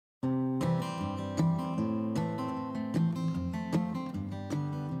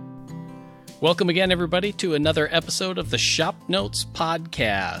Welcome again, everybody, to another episode of the Shop Notes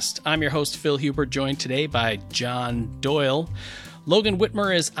Podcast. I'm your host, Phil Huber, joined today by John Doyle. Logan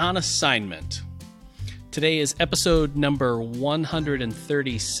Whitmer is on assignment. Today is episode number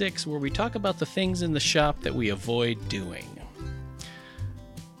 136, where we talk about the things in the shop that we avoid doing.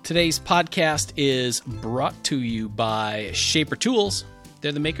 Today's podcast is brought to you by Shaper Tools.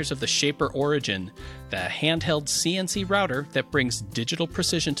 They're the makers of the Shaper Origin, the handheld CNC router that brings digital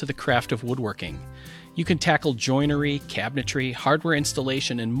precision to the craft of woodworking. You can tackle joinery, cabinetry, hardware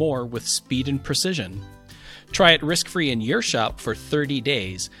installation, and more with speed and precision. Try it risk-free in your shop for 30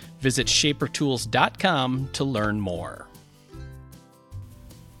 days. Visit shapertools.com to learn more.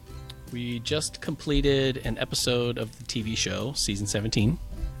 We just completed an episode of the TV show, Season 17.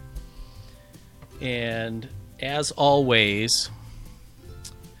 And as always,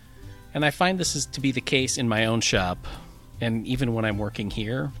 and I find this is to be the case in my own shop, and even when I'm working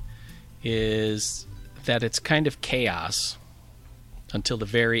here, is that it's kind of chaos until the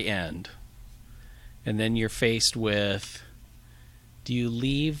very end. And then you're faced with, do you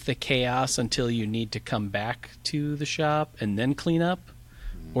leave the chaos until you need to come back to the shop and then clean up?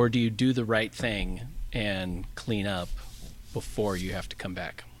 Or do you do the right thing and clean up before you have to come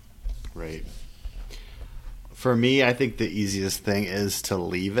back? Right. For me, I think the easiest thing is to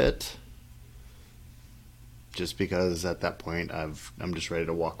leave it. Just because at that point I'm just ready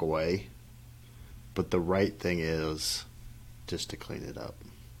to walk away. But the right thing is just to clean it up.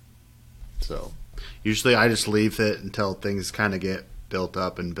 So usually I just leave it until things kind of get built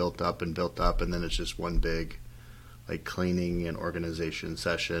up and built up and built up, and then it's just one big like cleaning and organization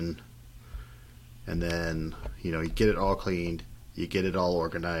session. And then, you get it all cleaned, you get it all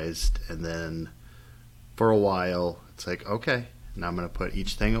organized, and then for a while it's like, okay, now I'm going to put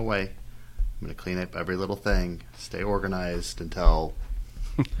each thing away. I'm going to clean up every little thing, stay organized until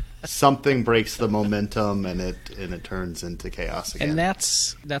something breaks the momentum and it turns into chaos again. And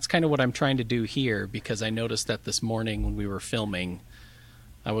that's kind of what I'm trying to do here, because I noticed that this morning when we were filming,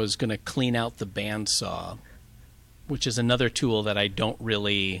 I was going to clean out the bandsaw, which is another tool that I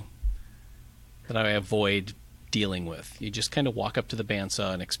avoid dealing with. You just kind of walk up to the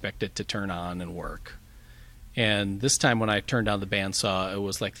bandsaw and expect it to turn on and work. And this time when I turned on the bandsaw, it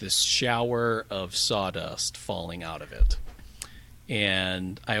was like this shower of sawdust falling out of it.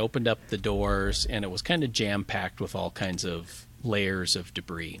 And I opened up the doors, and it was kind of jam-packed with all kinds of layers of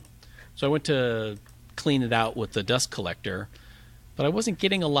debris. So I went to clean it out with the dust collector, but I wasn't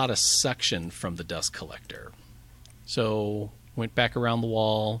getting a lot of suction from the dust collector. So went back around the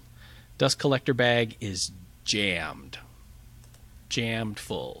wall. Dust collector bag is jammed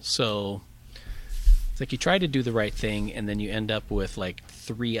full. So it's like you try to do the right thing, and then you end up with like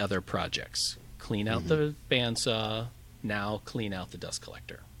 3 other projects. Clean out the bandsaw, now clean out the dust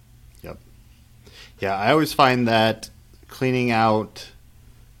collector. Yep. Yeah, I always find that cleaning out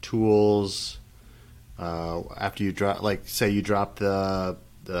tools after you drop, like say you drop the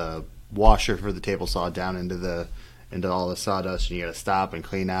washer for the table saw down into all the sawdust, and you got to stop and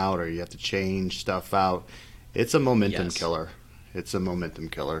clean out, or you have to change stuff out. It's a momentum killer. It's a momentum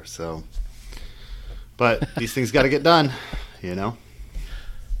killer. So, but these things got to get done,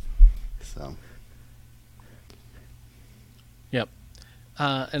 So. Yep.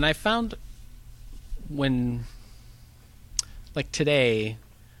 And I found when, like today,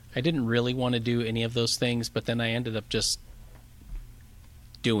 I didn't really want to do any of those things, but then I ended up just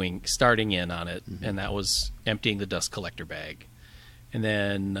starting in on it, and that was emptying the dust collector bag. And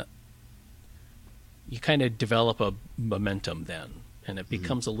then you kind of develop a momentum then, and it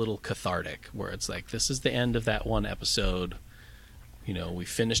becomes a little cathartic, where it's like, this is the end of that one episode. We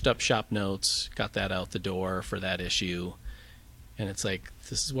finished up Shop Notes, got that out the door for that issue. And it's like,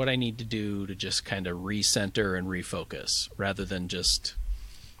 this is what I need to do to just kind of recenter and refocus, rather than just,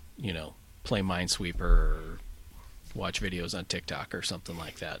 play Minesweeper or watch videos on TikTok or something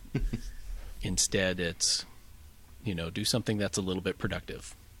like that. Instead, it's, do something that's a little bit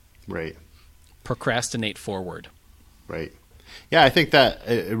productive. Right. Procrastinate forward. Right. Yeah, I think that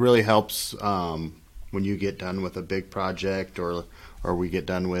it really helps when you get done with a big project, or we get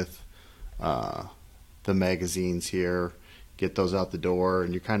done with the magazines here, get those out the door,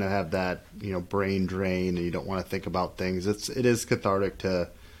 and you kind of have that, brain drain, and you don't want to think about things. It is cathartic to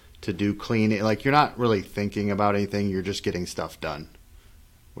do cleaning. Like, you're not really thinking about anything, you're just getting stuff done.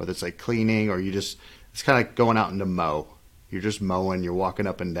 Whether it's like cleaning, or it's kind of like going out into mow. You're just mowing, you're walking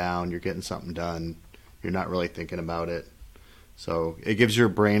up and down, you're getting something done. You're not really thinking about it. So it gives your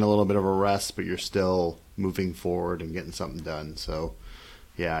brain a little bit of a rest, but you're still moving forward and getting something done. So,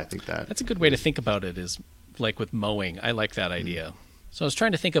 yeah, I think that's a good way to think about it, is like with mowing. I like that idea. So I was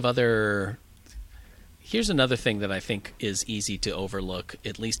trying to think of other Here's another thing that I think is easy to overlook,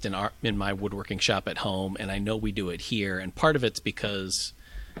 at least in my woodworking shop at home, and I know we do it here. And part of it's because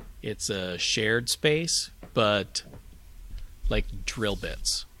it's a shared space, but like drill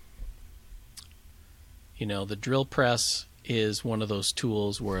bits. The drill press is one of those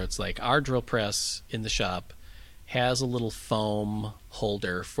tools where it's like our drill press in the shop has a little foam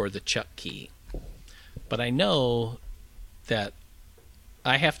holder for the chuck key. But I know that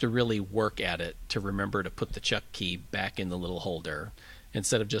I have to really work at it to remember to put the chuck key back in the little holder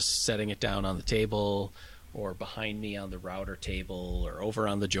instead of just setting it down on the table or behind me on the router table or over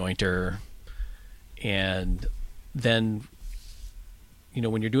on the jointer. And then,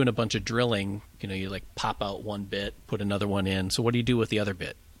 when you're doing a bunch of drilling, you like pop out one bit, put another one in. So what do you do with the other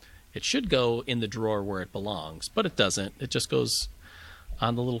bit? It should go in the drawer where it belongs, but it doesn't. It just goes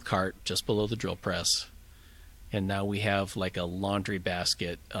on the little cart just below the drill press. And now we have like a laundry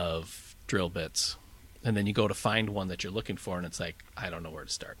basket of drill bits. And then you go to find one that you're looking for, and it's like, I don't know where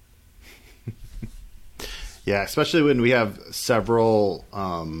to start. Yeah, especially when we have several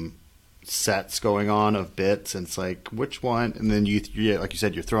sets going on of bits, and it's like, which one? And then you like you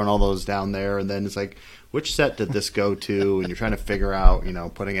said, you're throwing all those down there, and then it's like, which set did this go to? And you're trying to figure out,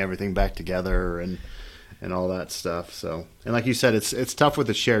 putting everything back together and all that stuff. So, and like you said, it's tough with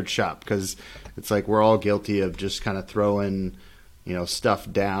a shared shop because it's like we're all guilty of just kind of throwing,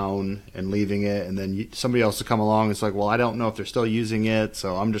 stuff down and leaving it, and then somebody else will come along. It's like, well, I don't know if they're still using it,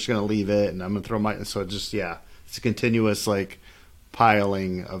 so I'm just going to leave it, and I'm going to throw my. So it's a continuous like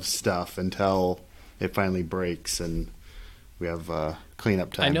piling of stuff until it finally breaks and we have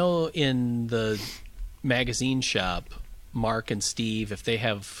cleanup time. I know in the magazine shop, Mark and Steve, if they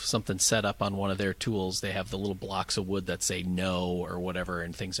have something set up on one of their tools, they have the little blocks of wood that say no or whatever,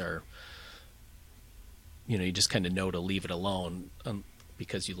 and things are, you just kind of know to leave it alone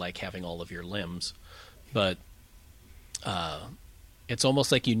because you like having all of your limbs. But it's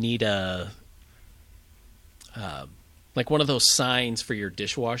almost like you need like one of those signs for your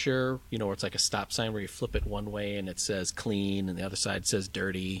dishwasher, where it's like a stop sign where you flip it one way and it says clean and the other side says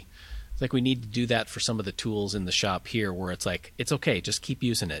dirty. It's like we need to do that for some of the tools in the shop here where it's like, it's okay, just keep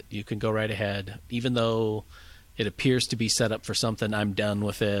using it. You can go right ahead. Even though it appears to be set up for something, I'm done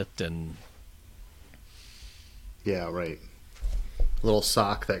with it. And yeah, right. Little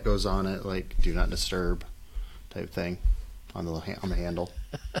sock that goes on it, like do not disturb type thing on the handle.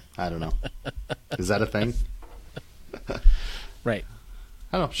 I don't know. Is that a thing? Right.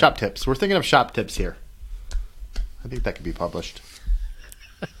 I don't know. Shop tips. We're thinking of shop tips here. I think that could be published.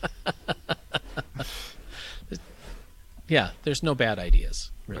 Yeah, there's no bad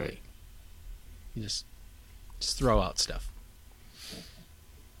ideas, really. Right. You just throw out stuff.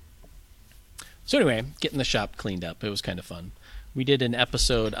 So anyway, getting the shop cleaned up. It was kind of fun. We did an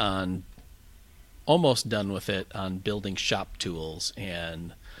episode on, almost done with it, on building shop tools,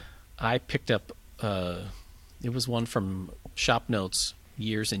 and I picked up it was one from Shop Notes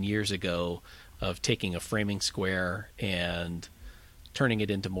years and years ago of taking a framing square and turning it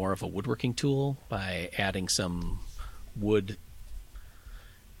into more of a woodworking tool by adding some wood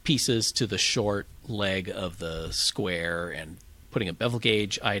pieces to the short leg of the square and putting a bevel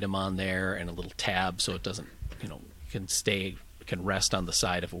gauge item on there and a little tab so it doesn't, can rest on the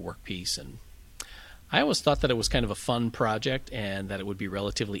side of a workpiece. And I always thought that it was kind of a fun project and that it would be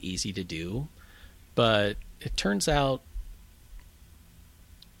relatively easy to do. But it turns out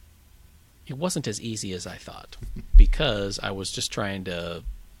it wasn't as easy as I thought because I was just trying to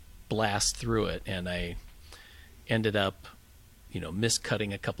blast through it, and I ended up,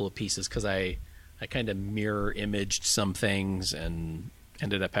 miscutting a couple of pieces because I kind of mirror imaged some things and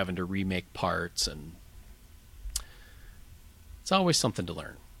ended up having to remake parts, and it's always something to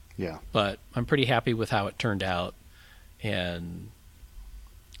learn. Yeah. But I'm pretty happy with how it turned out, and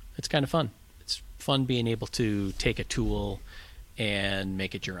it's kind of fun. It's fun being able to take a tool and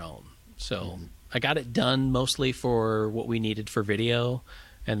make it your own. So I got it done mostly for what we needed for video,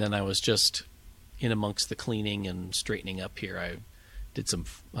 and then I was just in amongst the cleaning and straightening up here. I did some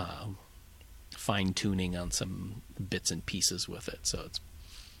fine-tuning on some bits and pieces with it, so it's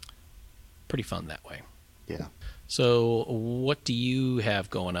pretty fun that way. Yeah. So what do you have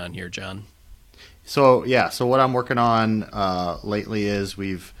going on here, John? So what I'm working on lately is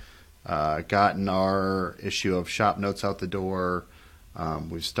we've gotten our issue of Shop Notes out the door.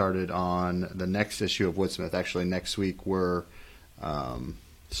 We've started on the next issue of Woodsmith. Actually, next week we're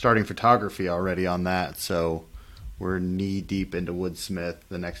starting photography already on that. So we're knee deep into Woodsmith,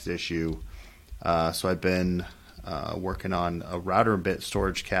 the next issue. So I've been working on a router and bit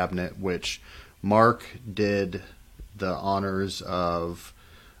storage cabinet, which Mark did the honors of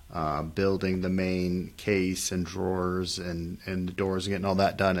building the main case and drawers and the doors and getting all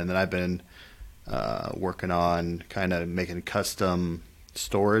that done. And then I've been working on kind of making custom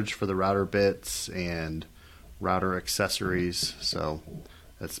storage for the router bits and router accessories. So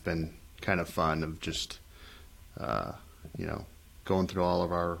that's been kind of fun of just, going through all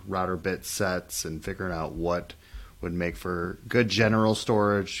of our router bit sets and figuring out what would make for good general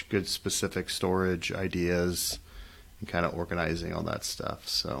storage, good specific storage ideas, and kind of organizing all that stuff.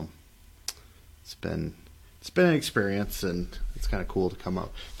 So it's been an experience, and it's kind of cool to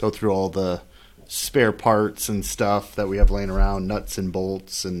go through all the spare parts and stuff that we have laying around, nuts and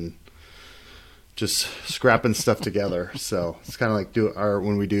bolts, and just scrapping stuff together. So it's kind of like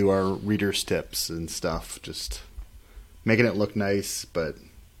when we do our reader's tips and stuff, just making it look nice, but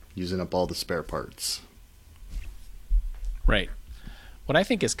using up all the spare parts. Right. What I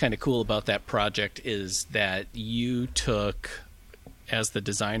think is kind of cool about that project is that you took, as the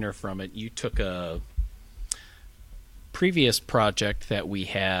designer from it, you took a previous project that we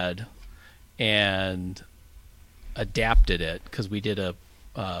had and adapted it, because we did a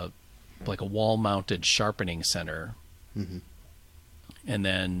wall-mounted sharpening center. Mm-hmm. And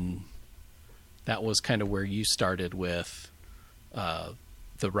then that was kind of where you started with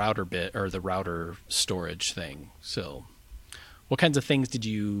the router bit, or the router storage thing. So what kinds of things did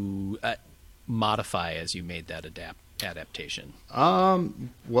you modify as you made that adaptation?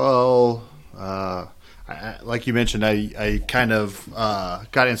 Like you mentioned, I kind of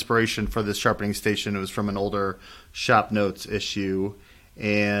got inspiration for this sharpening station. It was from an older Shop Notes issue.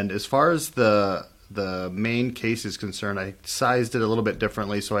 And as far as the main case is concerned, I sized it a little bit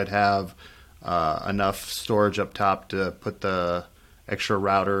differently so I'd have enough storage up top to put the extra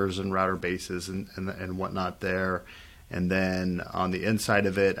routers and router bases and whatnot there. And then on the inside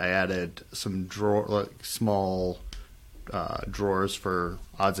of it, I added some small drawers for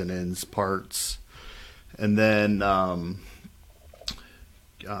odds and ends parts. And then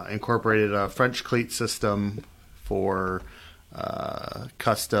incorporated a French cleat system for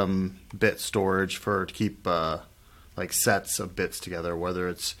custom bit storage to keep sets of bits together, whether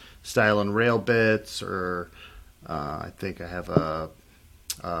it's style and rail bits, or I think I have a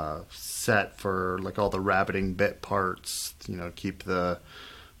set for all the rabbiting bit parts, keep the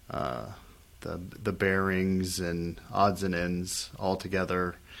bearings and odds and ends all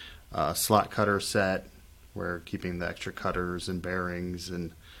together. Slot cutter set, where keeping the extra cutters and bearings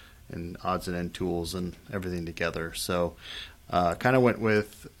and odds and end tools and everything together. So kind of went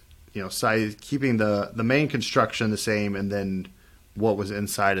with size, keeping the main construction the same, and then what was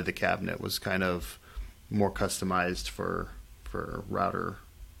inside of the cabinet was kind of more customized for router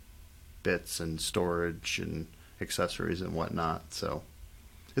bits and storage and accessories and whatnot. So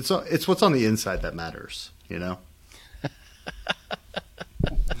it's what's on the inside that matters,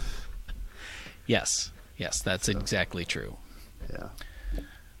 Yes, that's exactly true. Yeah.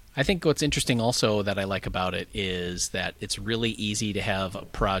 I think what's interesting also that I like about it is that it's really easy to have a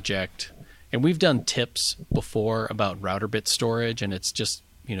project, and we've done tips before about router bit storage, and it's just,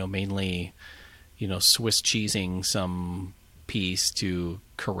 mainly, Swiss cheesing some piece to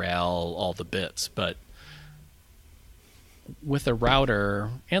corral all the bits. But with a router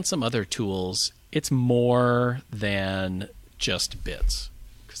and some other tools, it's more than just bits.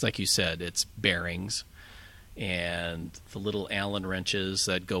 Because like you said, it's bearings and the little Allen wrenches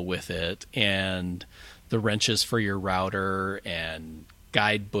that go with it, and the wrenches for your router, and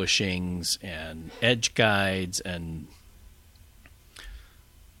guide bushings and edge guides and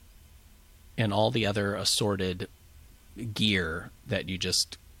all the other assorted gear that you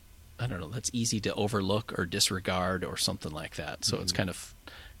just, I don't know, that's easy to overlook or disregard or something like that. So It's kind of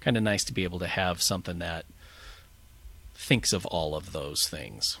nice to be able to have something that thinks of all of those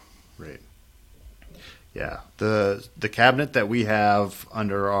things. Right. Yeah, the cabinet that we have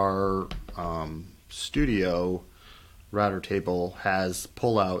under our studio router table has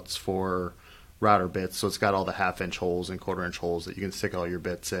pullouts for router bits, so it's got all the 1/2-inch holes and 1/4-inch holes that you can stick all your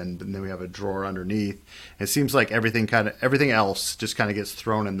bits in. And then we have a drawer underneath. It seems like everything else just kind of gets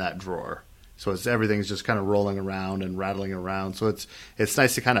thrown in that drawer. So everything's just kind of rolling around and rattling around. So it's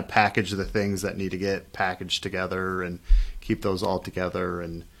nice to kind of package the things that need to get packaged together and keep those all together,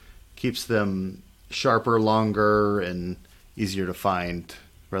 and keeps them sharper, longer, and easier to find,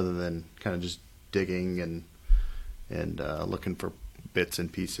 rather than kind of just digging and looking for bits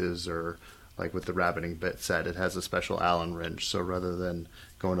and pieces. Or like with the rabbiting bit set, it has a special Allen wrench. So rather than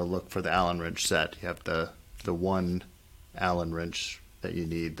going to look for the Allen wrench set, you have the one Allen wrench that you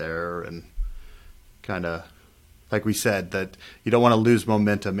need there. And kind of, like we said, that you don't want to lose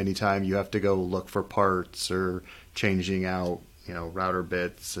momentum anytime you have to go look for parts or changing out router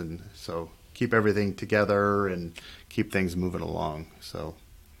bits, and so keep everything together and keep things moving along. So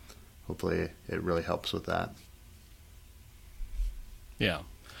hopefully it really helps with that. Yeah.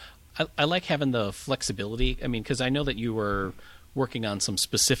 I like having the flexibility. I mean, because I know that you were working on some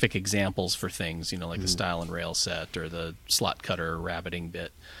specific examples for things, like the style and rail set or the slot cutter rabbiting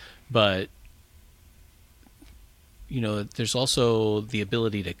bit. But, there's also the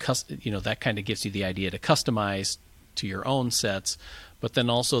ability to, that kind of gives you the idea to customize to your own sets. But then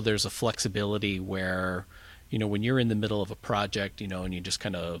also there's a flexibility where, when you're in the middle of a project, and you just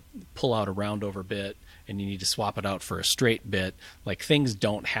kind of pull out a round over bit and you need to swap it out for a straight bit, like things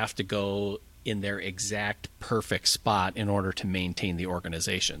don't have to go in their exact perfect spot in order to maintain the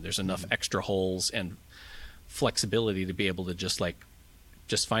organization. There's enough extra holes and flexibility to be able to just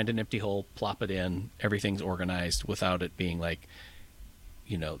find an empty hole, plop it in, everything's organized without it being like,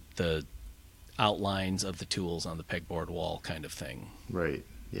 the outlines of the tools on the pegboard wall kind of thing. Right.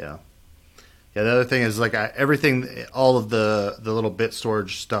 Yeah. Yeah. The other thing is everything, all of the little bit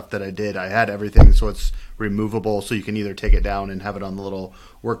storage stuff that I did, I had everything so it's removable, so you can either take it down and have it on the little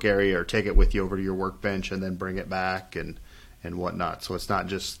work area or take it with you over to your workbench and then bring it back and whatnot. So it's not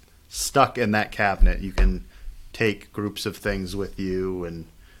just stuck in that cabinet. You can take groups of things with you and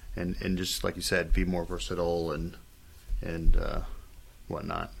just, like you said, be more versatile and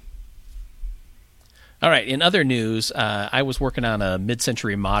whatnot. All right. In other news, I was working on a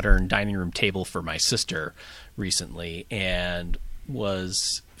mid-century modern dining room table for my sister recently and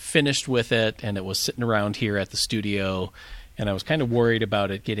was finished with it, and it was sitting around here at the studio, and I was kind of worried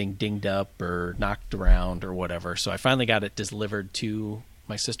about it getting dinged up or knocked around or whatever. So I finally got it delivered to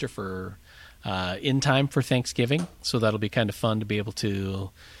my sister for in time for Thanksgiving. So that'll be kind of fun to be able to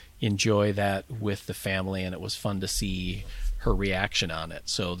enjoy that with the family, and it was fun to see her reaction on it.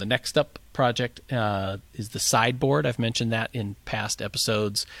 So the next up project is the sideboard. I've mentioned that in past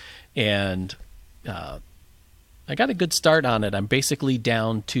episodes, and I got a good start on it. I'm basically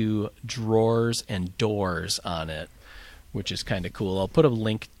down to drawers and doors on it, which is kind of cool. I'll put a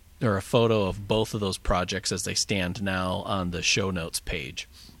link or a photo of both of those projects as they stand now on the show notes page.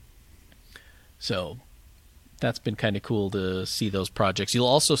 So that's been kind of cool to see those projects. You'll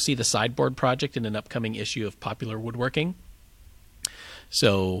also see the sideboard project in an upcoming issue of Popular Woodworking.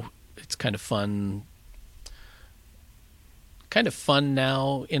 So it's kind of fun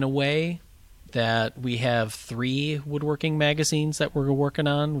now in a way that we have 3 woodworking magazines that we're working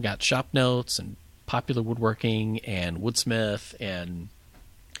on. We got Shop Notes and Popular Woodworking and Woodsmith, and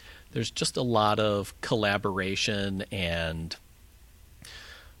there's just a lot of collaboration and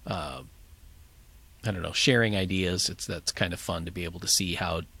sharing ideas. That's kind of fun to be able to see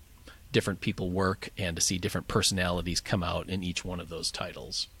how different people work and to see different personalities come out in each one of those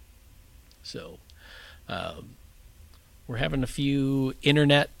titles. So we're having a few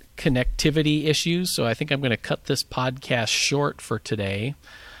internet connectivity issues, so I think I'm going to cut this podcast short for today.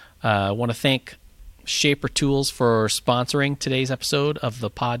 I want to thank Shaper Tools for sponsoring today's episode of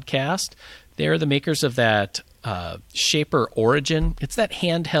the podcast. They're the makers of that Shaper Origin. It's that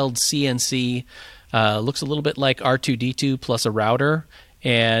handheld CNC. Looks a little bit like R2-D2 plus a router,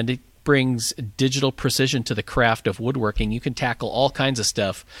 and it brings digital precision to the craft of woodworking. You can tackle all kinds of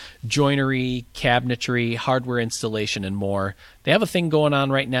stuff: joinery, cabinetry, hardware installation, and more. They have a thing going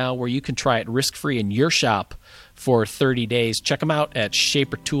on right now where you can try it risk-free in your shop for 30 days. Check them out at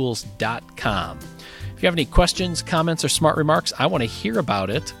shapertools.com. If you have any questions, comments, or smart remarks, I want to hear about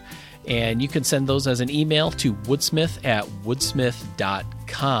it. And you can send those as an email to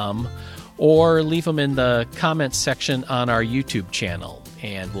woodsmith@woodsmith.com or leave them in the comments section on our YouTube channel.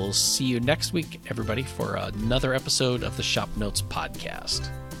 And we'll see you next week, everybody, for another episode of the Shop Notes Podcast.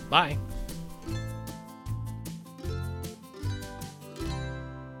 Bye.